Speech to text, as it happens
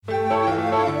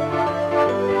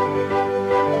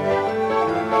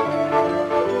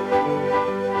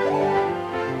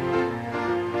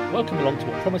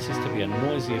promises to be a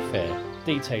noisy affair,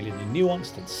 detailing the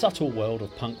nuanced and subtle world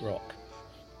of punk rock.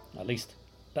 At least,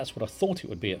 that's what I thought it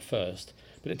would be at first,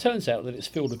 but it turns out that it's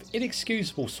filled with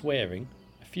inexcusable swearing,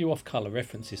 a few off-colour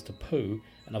references to poo,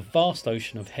 and a vast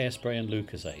ocean of hairspray and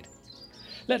Lucozade.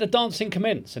 Let the dancing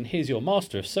commence, and here's your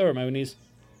master of ceremonies,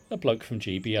 a bloke from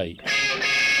GBA.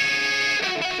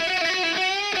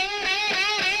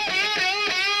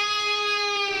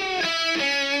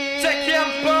 Take your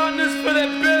partners for the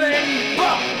billing.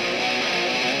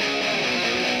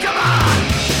 Come on!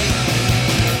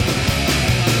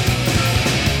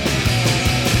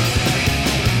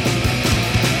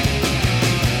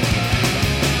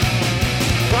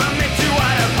 I met you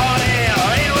at a party,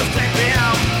 it was 10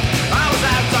 p.m. I was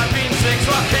outside being sick,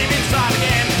 so I came inside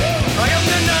again. I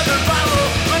opened another bottle,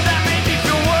 but that made me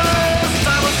feel worse.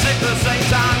 I was sick at the same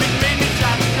time, it made me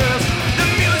shout and curse. The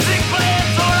music played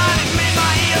so loud it made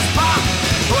my ears pop.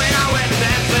 When I went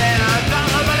dancing, I don't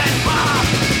know but that pop.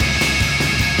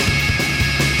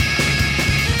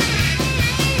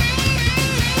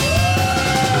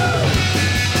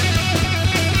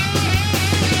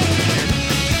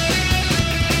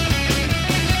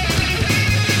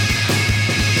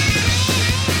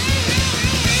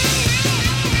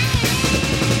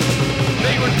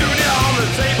 They were doing it on the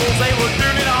tables, they were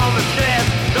doing it on the chairs,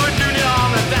 they were doing it on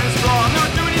the dance floor, and they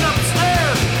were doing it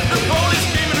upstairs. The police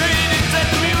came and raided it, said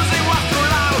the music was too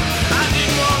loud. I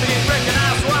didn't want to get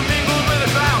recognized, so I mingled with the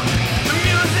crowd. The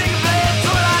music played so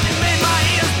loud it made my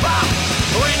ears pop.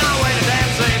 When I went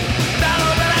dancing, down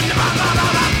over and bop, bop,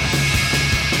 bop, bop.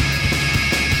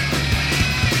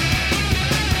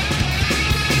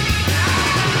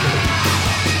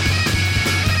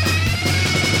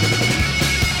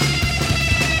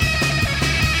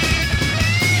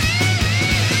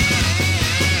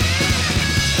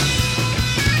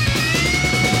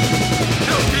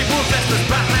 Those people dressed as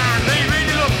Batman, they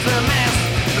really looked a mess.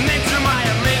 And then to my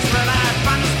amazement, I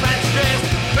found a Spanish dress.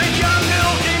 A young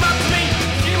girl came up to me,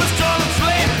 she was tall and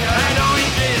slim. And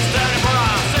orange is turning for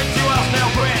her, said she was now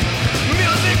grin.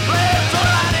 Music played so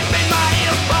loud it made my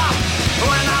ears pop.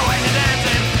 When I went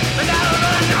dancing, and I don't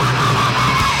know.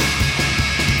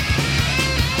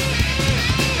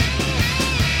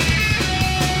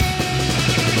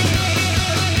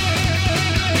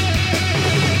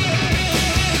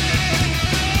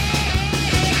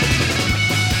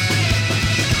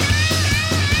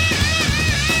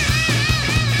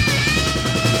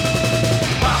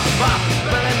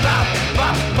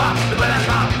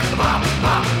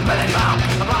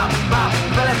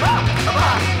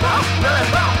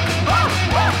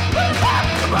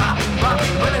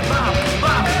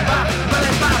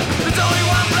 There's only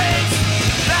one place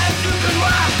that you can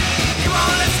walk. Come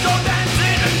on, let's go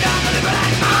dancing and down to the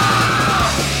black hole.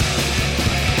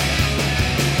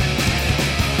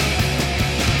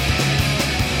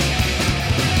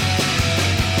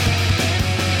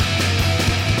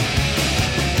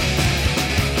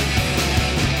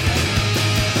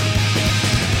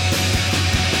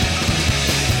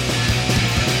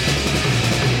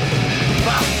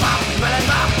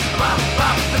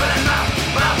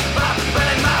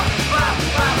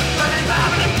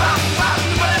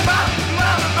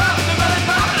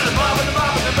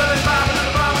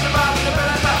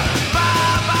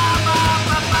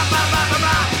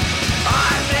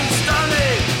 I think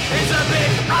Stoney is a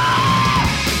big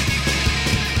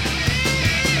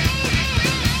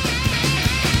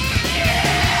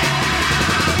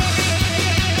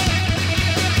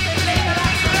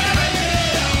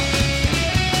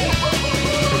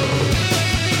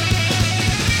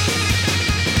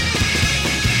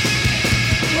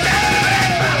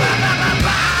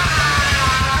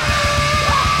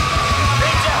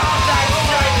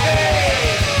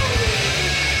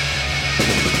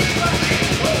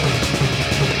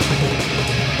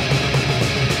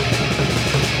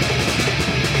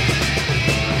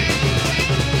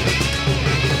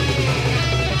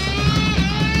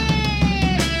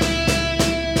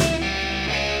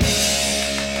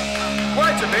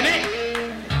Wait a minute.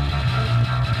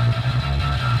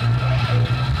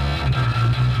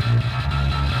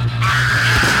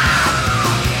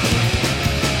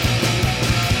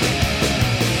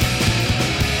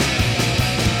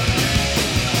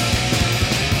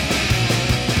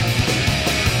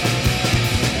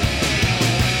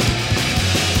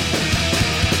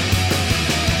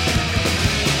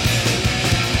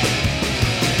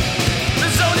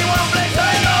 There's only one place I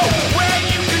know where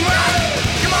you can run.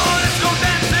 Come on, let's go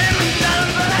dancing down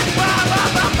to that bar, bar,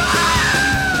 bar, bar.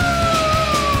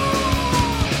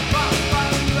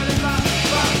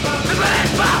 The black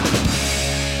bar.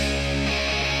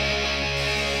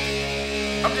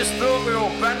 I've just thought we all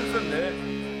banned from there.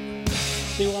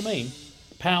 See what I mean?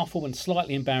 Powerful and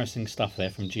slightly embarrassing stuff there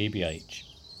from GBH.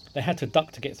 They had to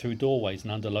duck to get through doorways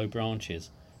and under low branches.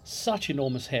 Such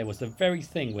enormous hair was the very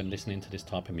thing when listening to this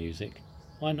type of music.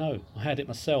 I know, I had it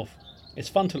myself. It's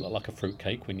fun to look like a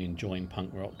fruitcake when you're enjoying punk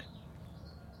rock.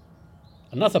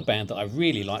 Another band that I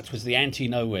really liked was the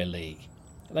Anti-Nowhere League.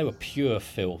 They were pure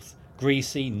filth,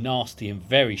 greasy, nasty and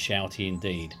very shouty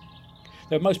indeed.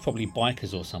 They were most probably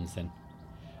bikers or something.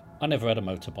 I never had a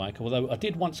motorbike, although I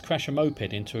did once crash a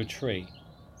moped into a tree.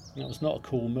 That was not a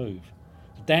cool move.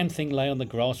 The damn thing lay on the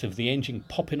grass with the engine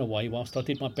popping away whilst I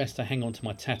did my best to hang on to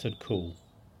my tattered cool.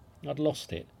 I'd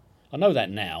lost it. I know that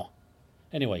now.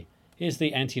 Anyway, here's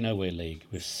the Anti-Nowhere League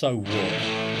with So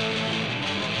War.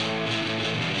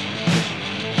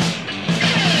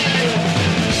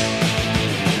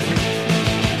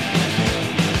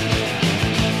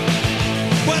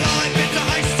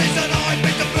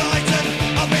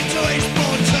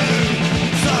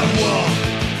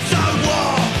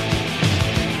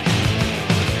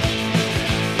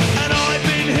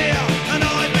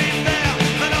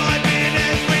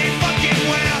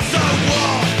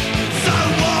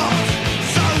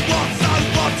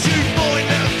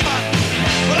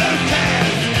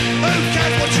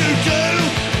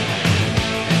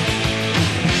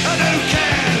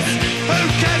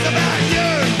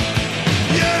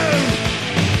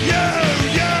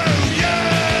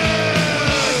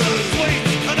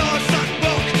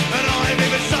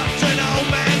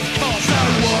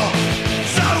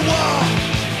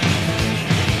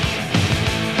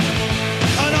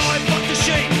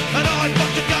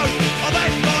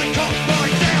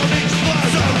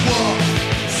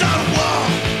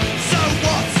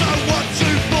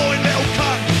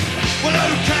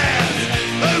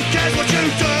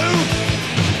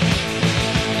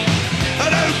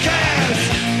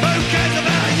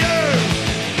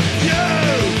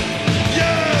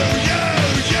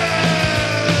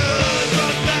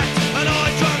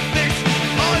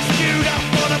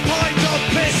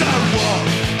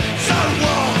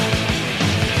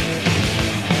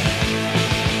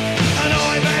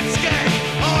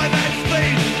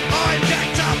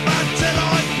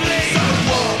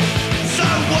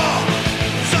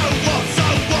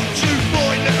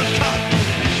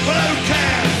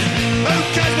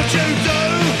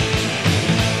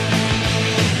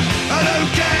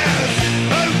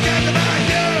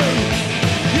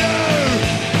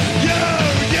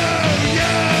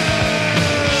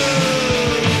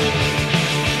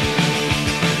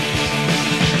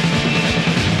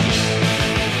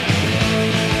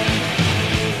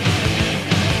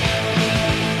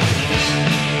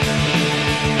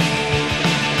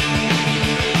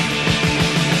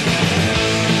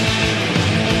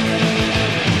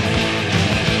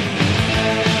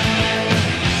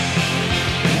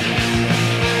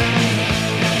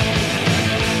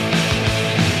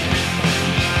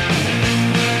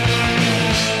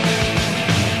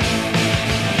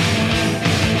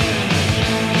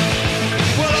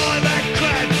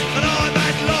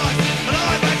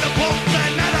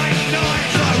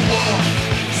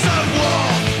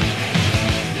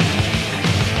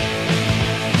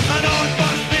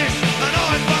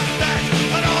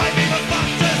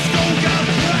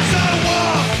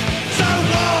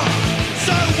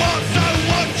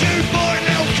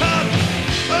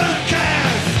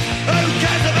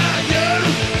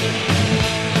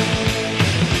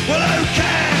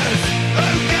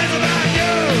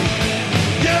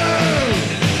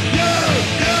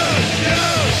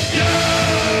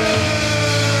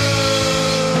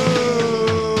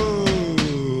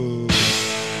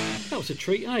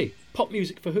 Treat, eh? Pop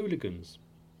music for hooligans.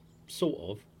 Sort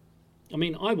of. I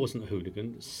mean, I wasn't a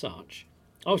hooligan as such.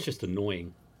 I was just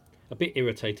annoying. A bit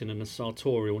irritating and a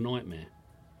sartorial nightmare.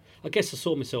 I guess I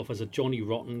saw myself as a Johnny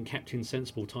Rotten, Captain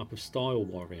Sensible type of style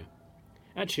warrior.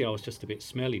 Actually, I was just a bit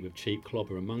smelly with cheap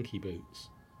clobber and monkey boots.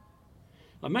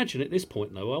 I imagine at this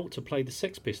point, though, I ought to play the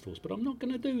Sex Pistols, but I'm not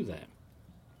going to do that.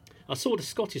 I saw the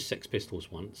Scottish Sex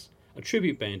Pistols once, a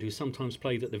tribute band who sometimes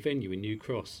played at the venue in New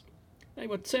Cross. They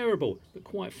were terrible, but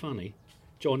quite funny.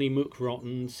 Johnny Mook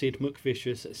Rotten, Sid Mook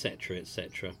Vicious, etc,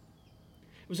 etc.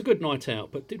 It was a good night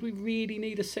out, but did we really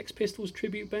need a Sex Pistols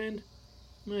tribute band?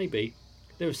 Maybe.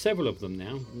 There are several of them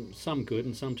now, some good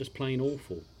and some just plain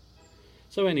awful.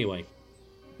 So anyway,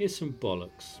 here's some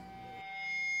bollocks.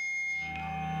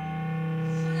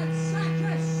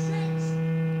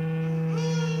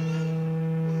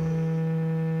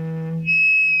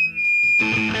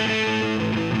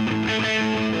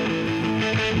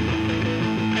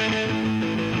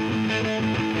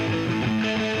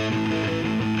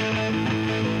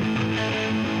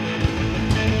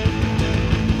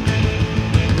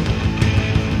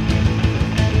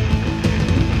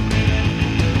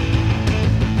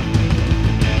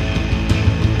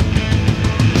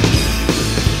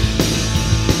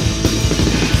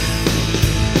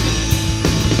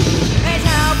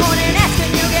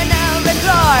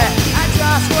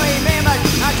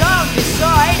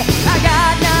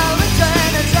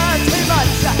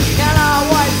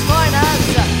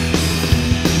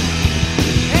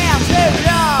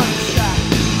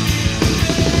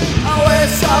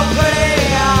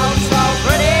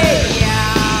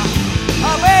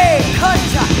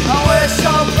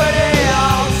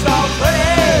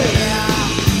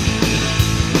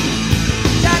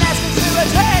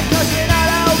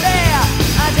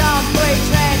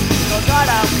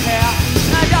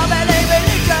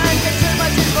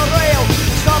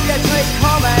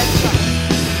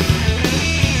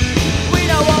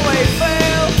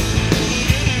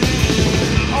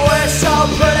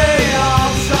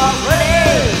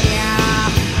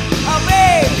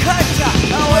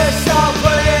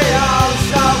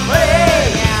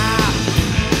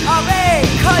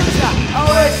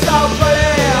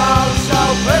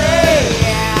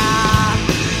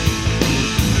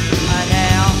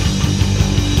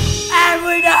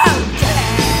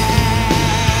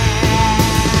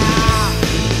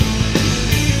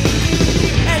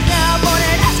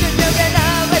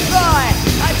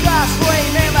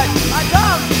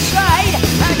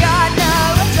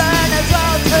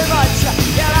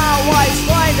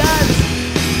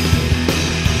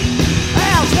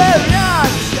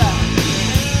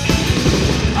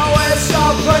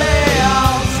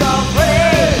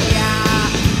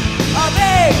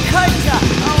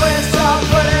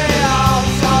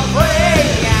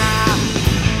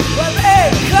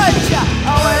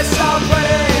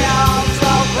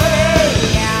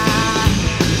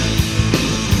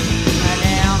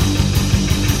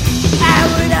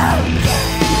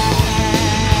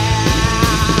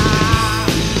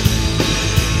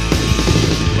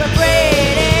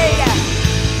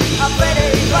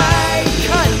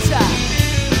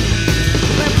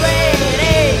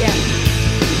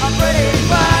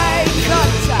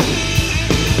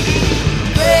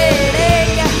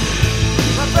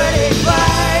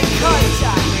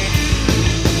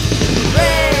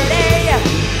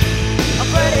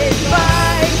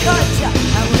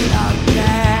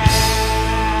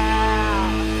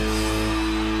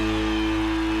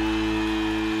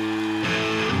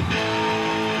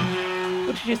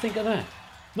 do you think of that?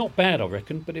 Not bad, I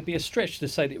reckon, but it'd be a stretch to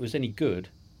say that it was any good.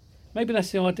 Maybe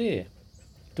that's the idea.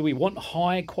 Do we want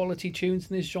high quality tunes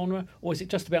in this genre, or is it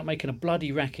just about making a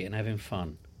bloody racket and having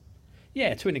fun?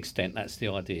 Yeah, to an extent that's the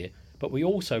idea, but we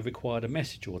also required a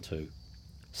message or two.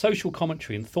 Social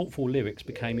commentary and thoughtful lyrics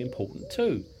became important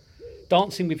too.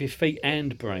 Dancing with your feet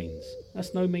and brains.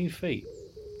 That's no mean feat.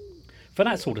 For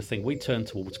that sort of thing, we turned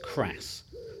towards Crass.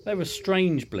 They were a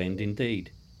strange blend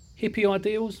indeed. Hippie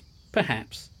ideals?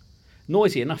 Perhaps.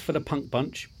 Noisy enough for the punk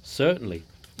bunch? Certainly.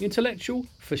 Intellectual?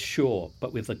 For sure,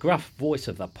 but with the gruff voice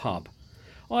of the pub.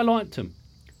 I liked them.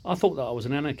 I thought that I was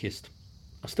an anarchist.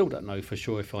 I still don't know for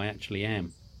sure if I actually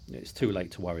am. It's too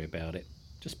late to worry about it.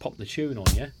 Just pop the tune on,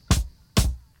 yeah?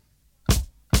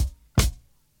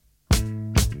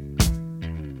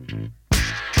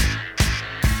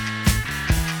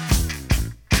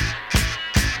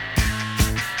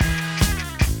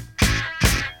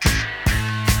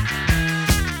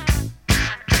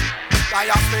 They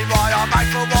ask me why I'm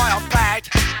hateful, why I'm bad.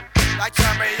 They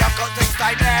tell me I've got things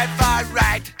they never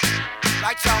read.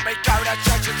 They tell me go to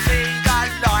church and see the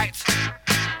light,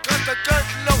 'cause the good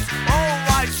Lord's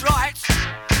always right.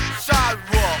 So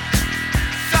what?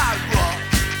 So what?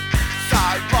 So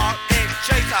what if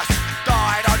Jesus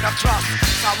died on the cross?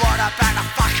 So what about the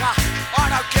fucker?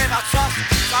 I don't give a toss.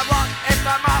 So what if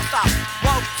the master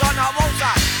walked on the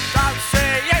water? Don't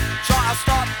see it, try to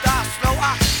stop the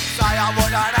slaughter. Say I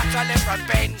wouldn't have to live from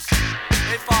bins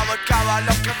if I would go and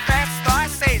look confess my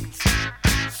sins.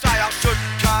 Say I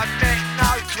shouldn't commit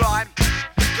no crime,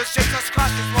 'cause Jesus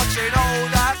Christ is watching all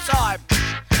the time.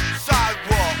 So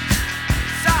what?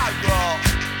 So what?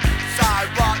 So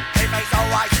what if he's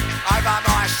always over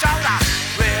my shoulder?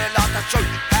 Realise the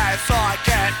truth as I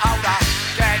get older.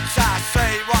 Get to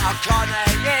see what a con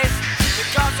he is,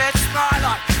 because it's my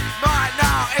life, my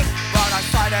notice. But I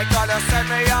say they're gonna send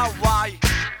me away.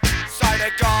 Say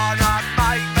they're gonna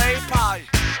make me pay.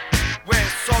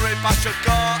 We're sorry but you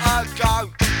gotta go,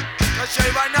 'cause you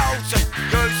were naughty,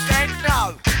 you said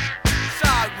no.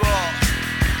 So what?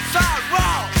 So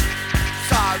what?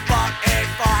 So what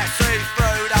if I see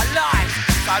through the lies?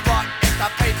 So what if the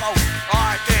people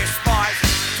I despise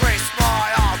twist my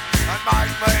arm and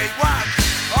make me work?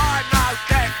 I'm no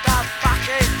deaf, the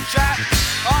fucking jet.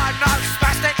 I'm no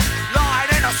spastic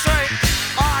lying in the street.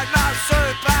 I'm no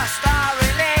superstar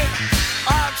elite.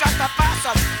 I'm just a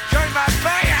person, human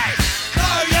being. No,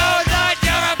 you're not,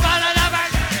 you're a bottom of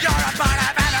it. You're a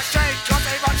bottom of the street, 'cause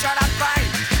he wants you to pay.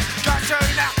 Got you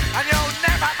now, and you'll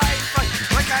never be free.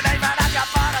 We can even have your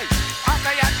body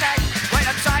after you're dead. We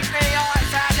can take the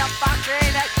eyes out your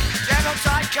fucking head. Yeah, we'll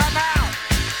take them out.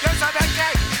 Use them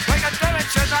again. We can do it,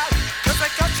 you know, 'cause we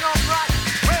got your right.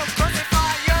 We'll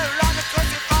crucify you like we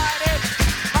crucified him.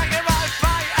 Make your own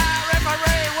pay our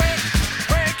every week.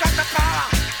 We got the power,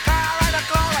 power and the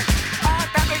glory. I've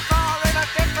been before in a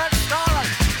different story.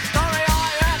 Story I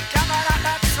heard coming up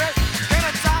that street.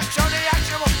 Didn't touch on the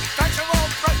actual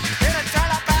fruit. Didn't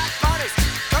tell about bodies,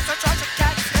 concentration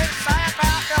camps. Didn't say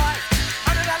about knives.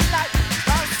 Under the light,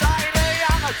 don't say the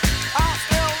others are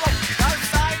still weak. Don't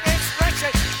say this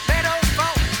wretched little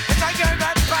fool. It's a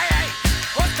human being.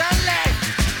 What's to live?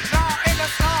 Not in the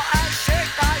sort of shit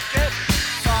they give.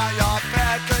 So you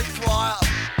better keep quiet,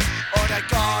 or they're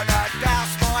gonna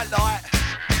douse my light.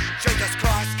 Jesus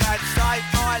Christ can save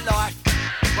my life,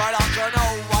 but I can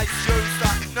always use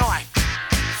that knife.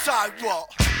 So what?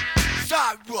 So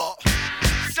what?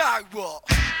 So what?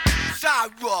 So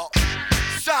what?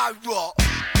 So what?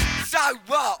 So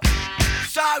what?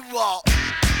 So what?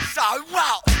 So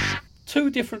what? Two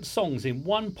different songs in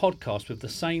one podcast with the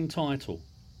same title.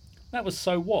 That was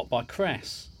So What by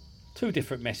Crass. Two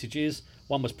different messages.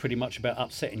 One was pretty much about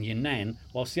upsetting your nan,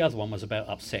 whilst the other one was about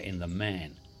upsetting the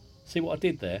man. See what I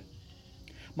did there?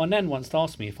 My nan once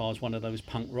asked me if I was one of those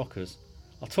punk rockers.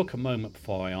 I took a moment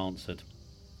before I answered.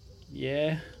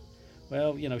 Yeah,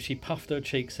 well, you know, she puffed her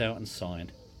cheeks out and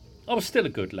sighed. I was still a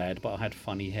good lad, but I had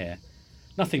funny hair.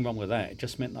 Nothing wrong with that, it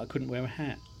just meant that I couldn't wear a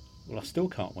hat. Well, I still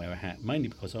can't wear a hat, mainly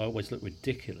because I always look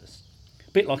ridiculous.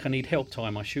 A bit like I need help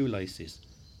tying my shoelaces,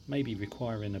 maybe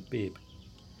requiring a bib.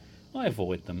 I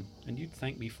avoid them, and you'd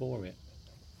thank me for it.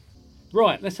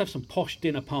 Right, let's have some posh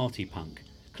dinner party punk.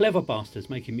 Clever bastards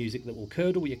making music that will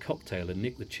curdle your cocktail and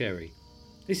nick the cherry.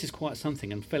 This is quite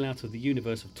something and fell out of the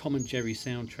universe of Tom and Jerry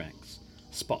soundtracks.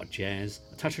 A spot of jazz,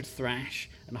 a touch of thrash,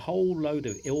 and a whole load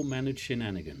of ill-mannered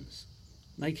shenanigans.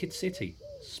 Naked City,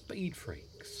 Speed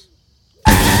Freaks.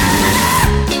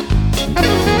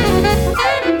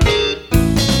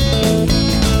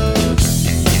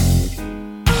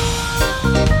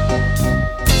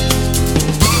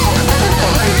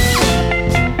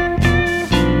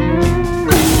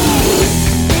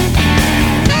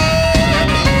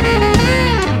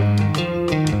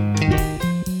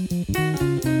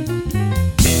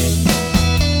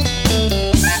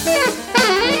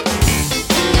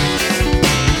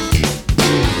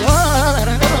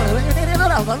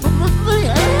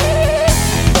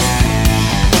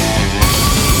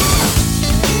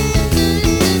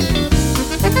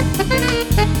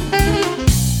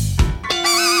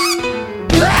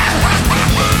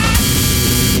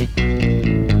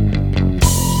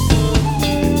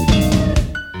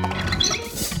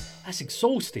 That's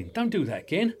exhausting. Don't do that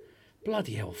again.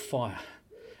 Bloody hell, fire.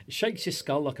 It shakes your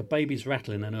skull like a baby's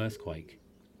rattle in an earthquake.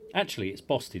 Actually, it's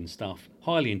Boston stuff,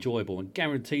 highly enjoyable and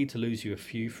guaranteed to lose you a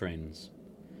few friends.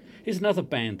 Here's another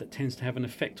band that tends to have an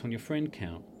effect on your friend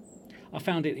count. I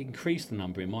found it increased the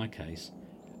number in my case.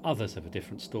 Others have a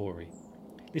different story.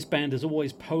 This band has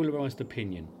always polarised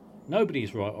opinion. Nobody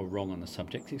is right or wrong on the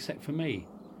subject except for me.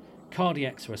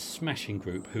 Cardiacs are a smashing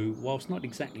group who, whilst not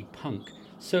exactly punk,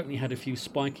 certainly had a few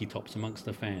spiky tops amongst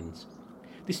the fans.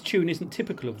 This tune isn't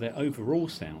typical of their overall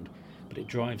sound, but it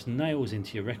drives nails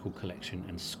into your record collection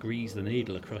and squeezes the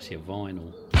needle across your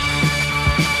vinyl.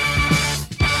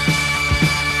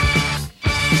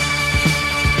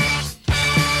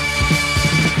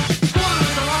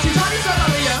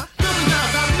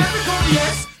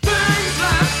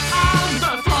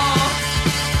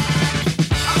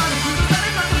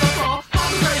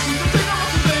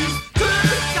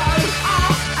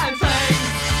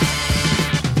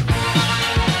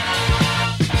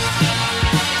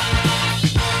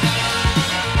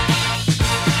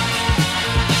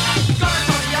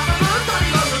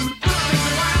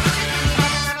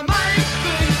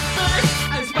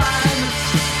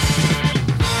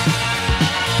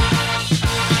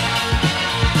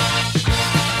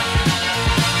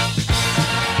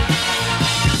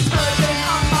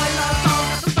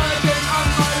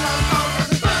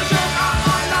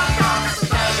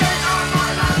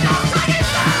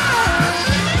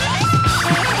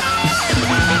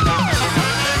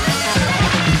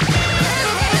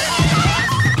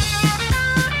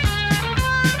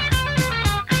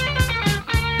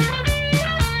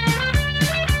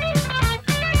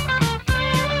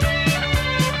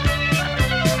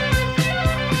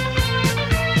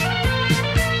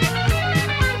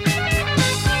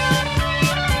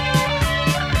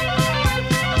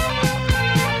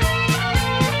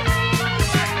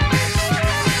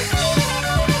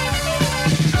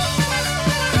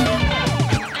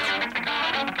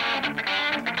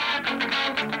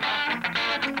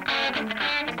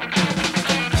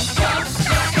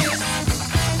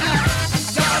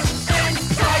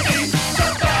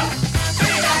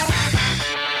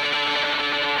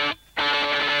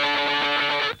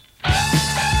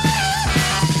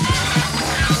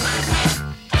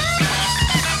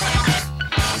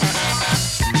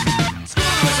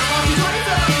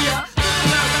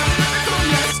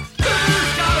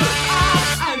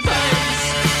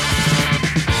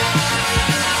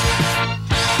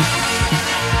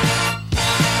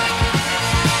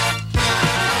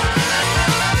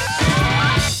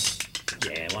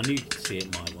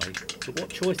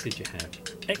 choice did you have?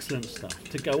 Excellent stuff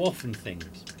to go off and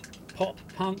things. Pop,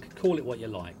 punk, call it what you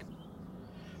like.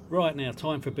 Right now,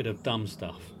 time for a bit of dumb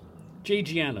stuff.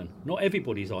 G.G. Allen, not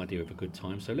everybody's idea of a good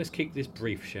time, so let's keep this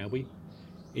brief, shall we?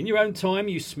 In your own time,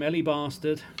 you smelly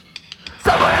bastard.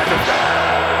 Someone has to sell!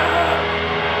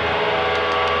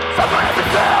 Someone has to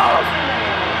sell!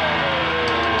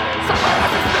 Someone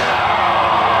has to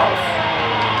sell!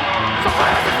 Someone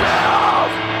has to sell!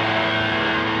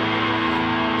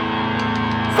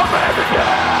 Someone has to sell! Someone has to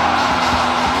sell!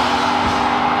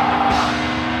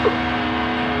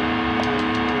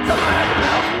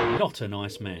 Not a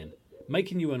nice man,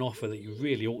 making you an offer that you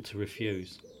really ought to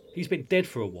refuse. He's been dead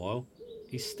for a while.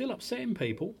 He's still upsetting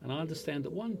people, and I understand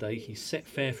that one day he's set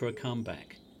fair for a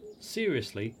comeback.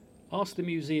 Seriously, ask the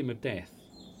Museum of Death.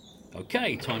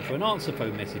 Okay, time for an answer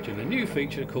phone message and a new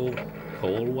feature called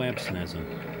Call Wabsnazsm.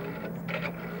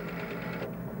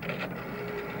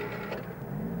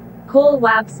 Call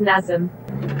Wabsnazsm.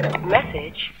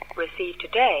 Message received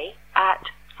today at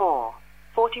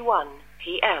 4:41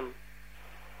 p.m.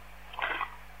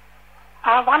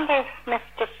 I wonder if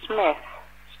Mr. Smith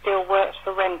still works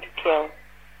for Rent-A-Kill.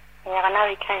 Yeah, I know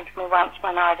he came to me once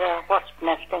when I had a wasp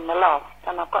nest in the loft,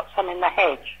 and I've got some in the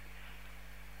hedge.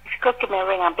 If you could give me a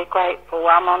ring, I'd be grateful.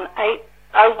 I'm on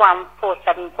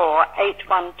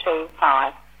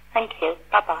 01474-812-5. Thank you.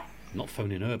 Bye-bye. Not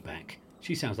phoning her back.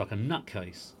 She sounds like a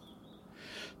nutcase.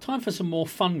 Time for some more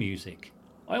fun music.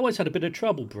 I always had a bit of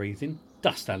trouble breathing,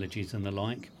 dust allergies and the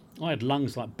like. I had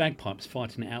lungs like bagpipes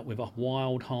fighting it out with a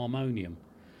wild harmonium.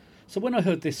 So when I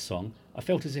heard this song, I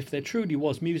felt as if there truly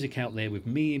was music out there with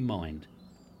me in mind.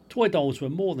 Toy Dolls were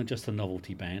more than just a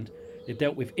novelty band. They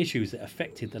dealt with issues that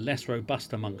affected the less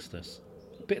robust amongst us.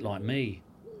 A bit like me.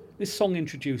 This song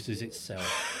introduces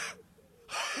itself.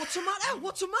 What's the matter?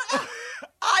 What's the matter?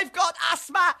 I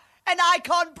asthma and I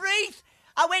can't breathe.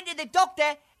 I went to the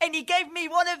doctor and he gave me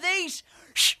one of these.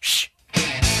 Shh, shh.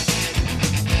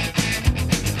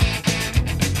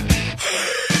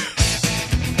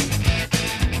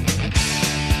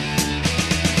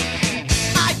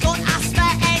 I've got asthma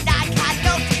and I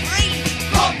cannot breathe.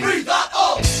 Can't breathe at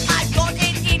all. I've got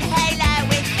an inhaler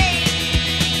with me.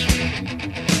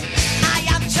 I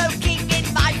am choking and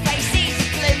my face is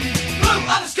blue. Blue,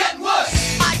 and it's getting worse.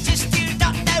 I just do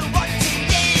not know what to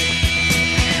do.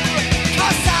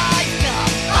 'Cause I've got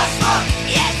Asthma.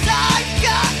 yes, I've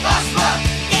got Asthma.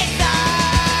 yes,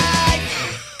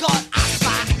 I've got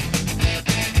asthma.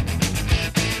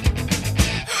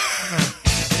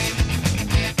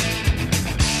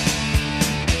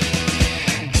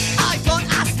 I've got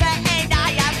asthma and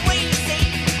I am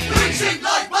wheezing. Reaching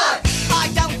like mad. I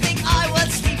don't think I will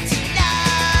sleep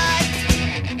tonight.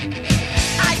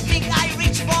 I think I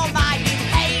reach for my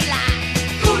inhaler.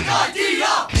 Good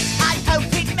idea. I hope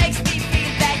it makes me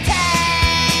feel better.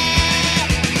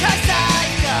 'Cause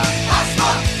I've got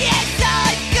Asthma. yes,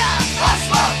 I've got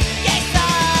Asthma. yes,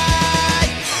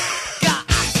 I've got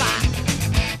asthma.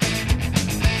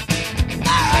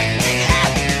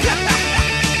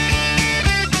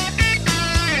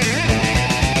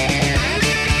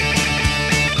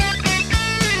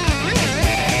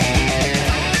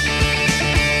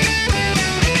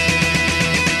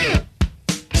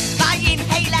 My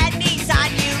inhaler needs a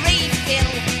new refill.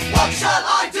 What shall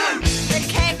I do? The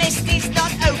chemist is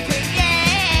not open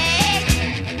yet.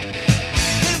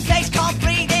 The place can't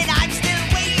breathe and I'm still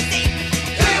wheezing.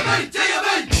 Dear me, dear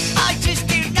me. I just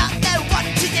do not know what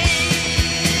to do.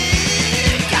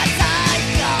 'Cause I've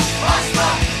got Asthma.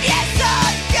 yes,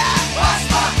 I've got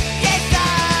Asthma. yes,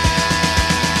 I've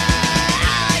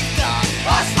got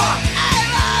Asthma. I've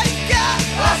got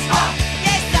Asthma.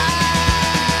 yes,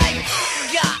 I've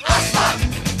got Asthma.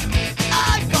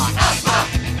 I've got Asthma.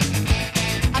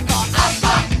 I've got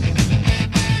Asthma.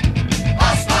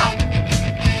 Asthma.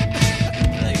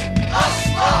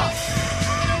 Asthma.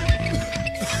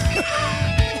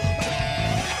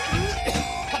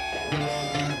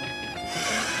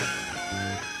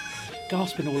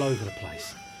 Gasping all over the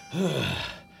place.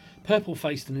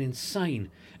 Purple-faced and insane.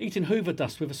 Eating Hoover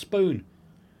dust with a spoon.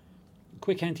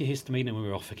 Quick antihistamine and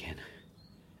we're off again.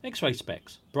 X-ray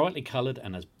specs. Brightly coloured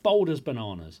and as bold as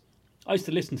bananas. I used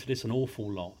to listen to this an awful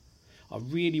lot. I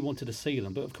really wanted to see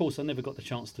them, but of course I never got the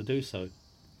chance to do so.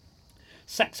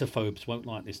 Saxophobes won't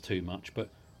like this too much, but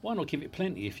why not give it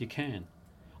plenty if you can?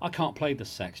 I can't play the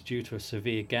sax due to a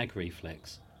severe gag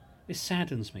reflex. This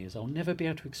saddens me as I'll never be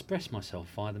able to express myself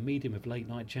via the medium of late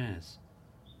night jazz.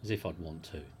 As if I'd want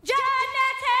to.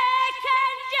 genetic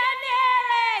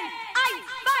engineering. I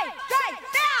fight right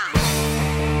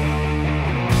now.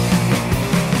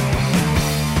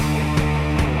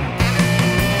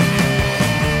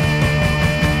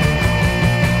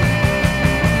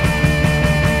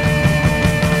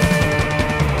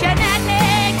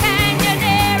 Genetic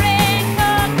engineering to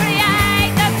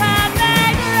create the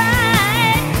perfect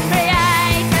brain,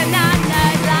 create an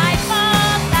unknown life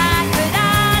form that could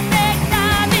us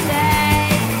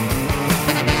exterminate.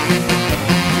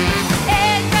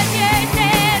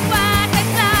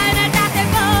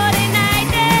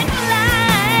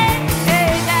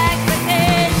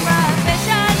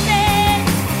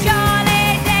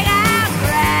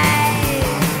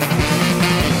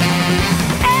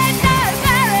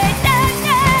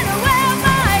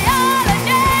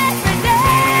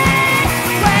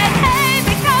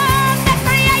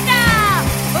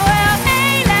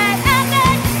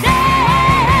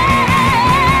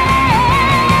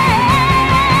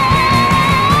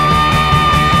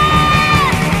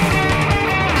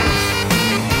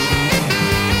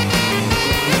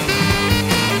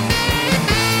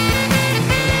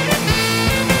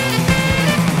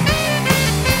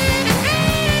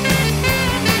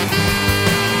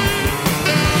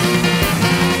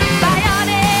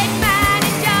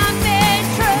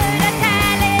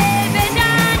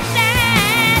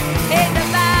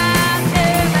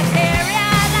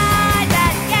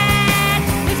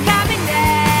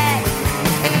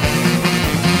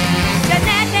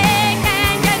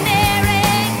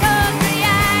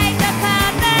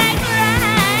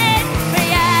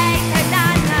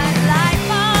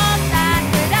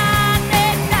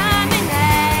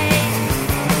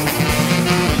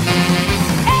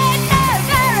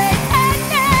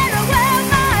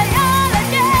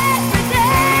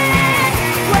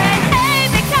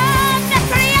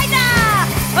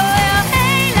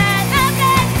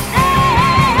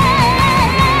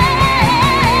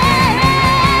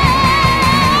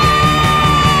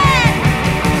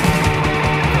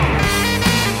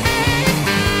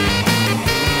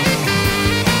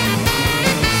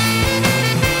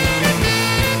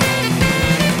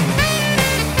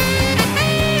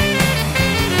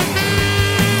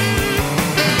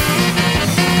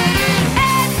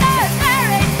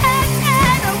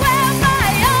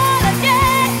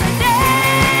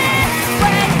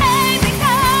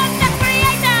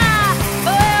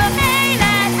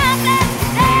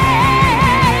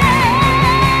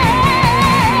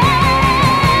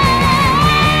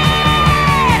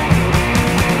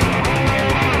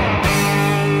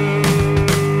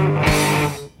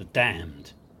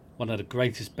 one of the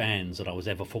greatest bands that I was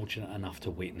ever fortunate enough to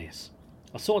witness.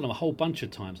 I saw them a whole bunch of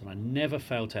times and I never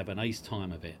failed to have an ace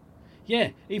time of it.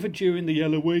 Yeah, even during the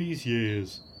Eloise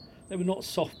years. They were not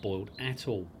soft-boiled at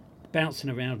all, bouncing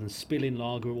around and spilling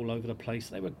lager all over the place.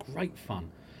 They were great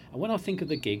fun. And when I think of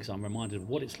the gigs, I'm reminded of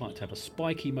what it's like to have a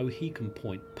spiky Mohican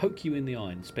point poke you in the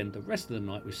eye and spend the rest of the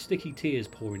night with sticky tears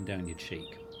pouring down your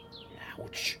cheek.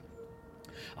 Ouch.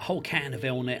 A whole can of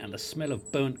Elnet and the smell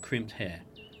of burnt crimped hair.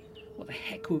 What the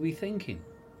heck were we thinking?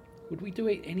 Would we do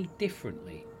it any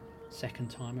differently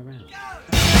second time around?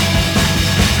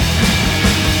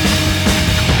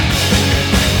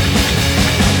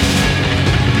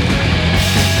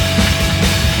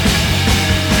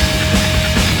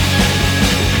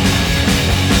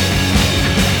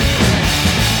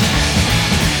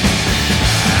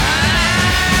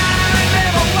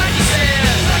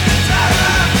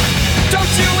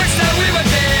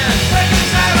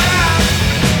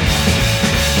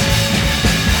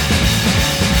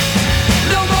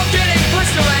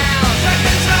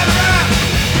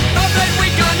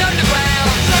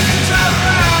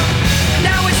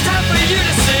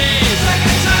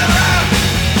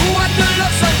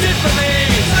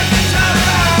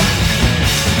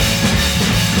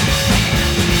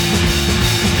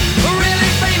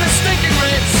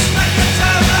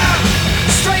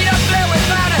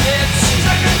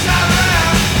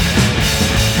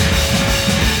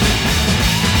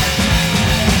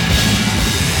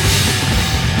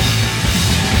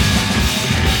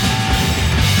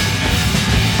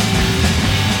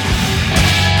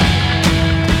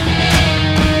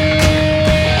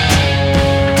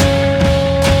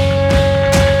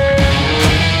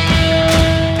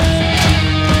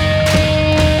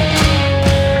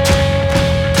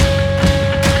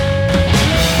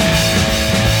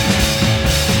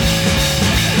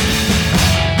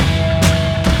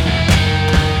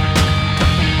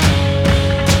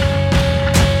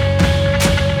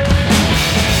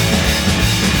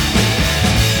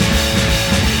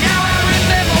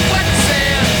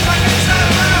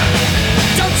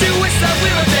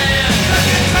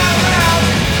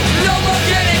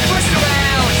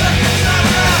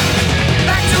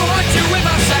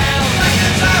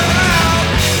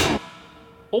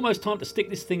 Almost time to stick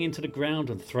this thing into the ground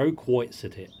and throw quoits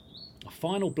at it. A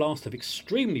final blast of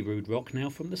extremely rude rock now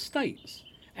from the States.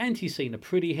 Anti-scene are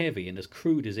pretty heavy and as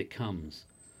crude as it comes.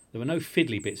 There are no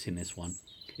fiddly bits in this one.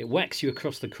 It whacks you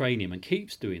across the cranium and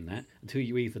keeps doing that until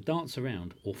you either dance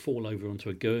around or fall over onto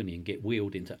a gurney and get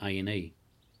wheeled into A&E.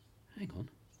 Hang on,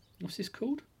 what's this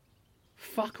called?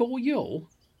 Fuck all y'all?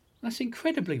 That's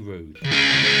incredibly rude.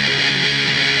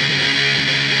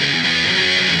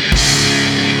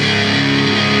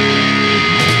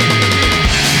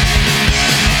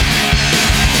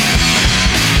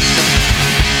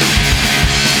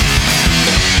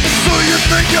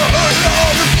 Think you heard it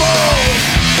all before?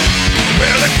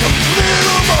 Well, it comes a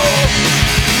little more.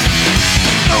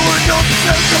 No one knows the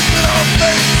sense up in our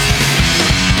face.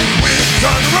 We're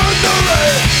trying to run the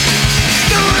race.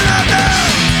 Doing it now.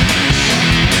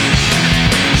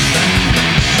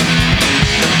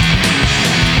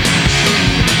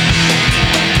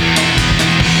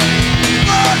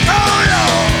 Fuck all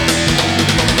y'all.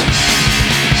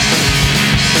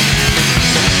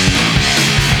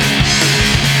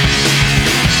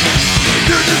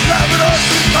 You're just laughing us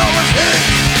with our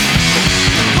heads.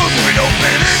 Cause we don't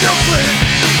fit in your clique.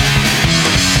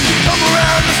 You come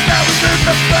around and stab us in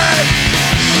the back.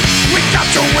 We got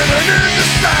you women in the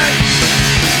state.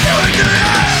 Doing it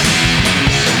out.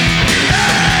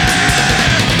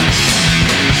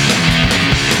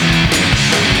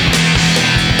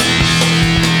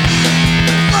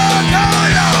 Fuck all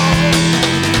y'all.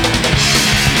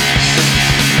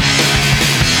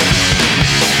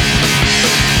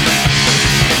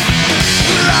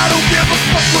 I don't give a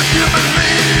fuck what you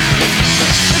believe.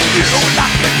 If you don't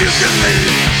like it, you can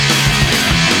leave.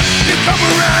 You come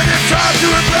around and try to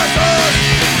impress us.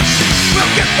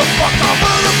 We'll get the fuck off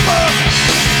of the bus.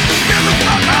 Get the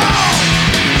fuck off.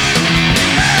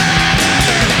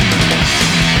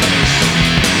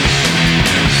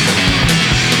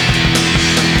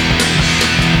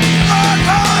 Fuck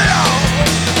all y'all.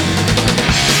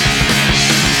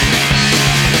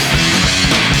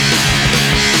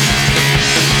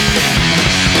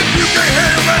 You can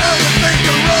hang around and think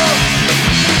you're rough.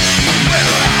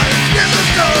 Well, I ain't in the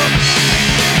stuff.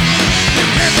 You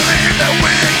can't believe that we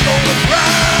ain't gonna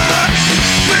cry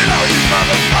when all you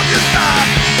motherfuckers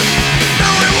die.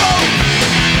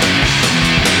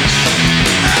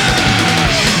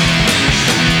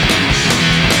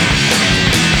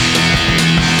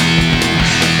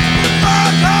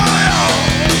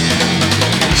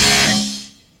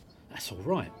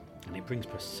 brings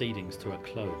proceedings to a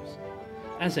close.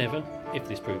 As ever, if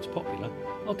this proves popular,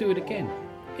 I'll do it again.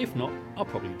 If not, I'll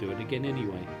probably do it again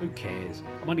anyway. Who cares?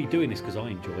 I'm only doing this because I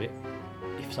enjoy it.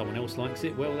 If someone else likes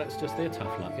it, well, that's just their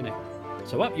tough luck, innit?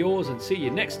 So up yours and see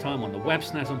you next time on the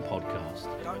Wabsnazsm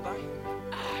podcast. Don't they?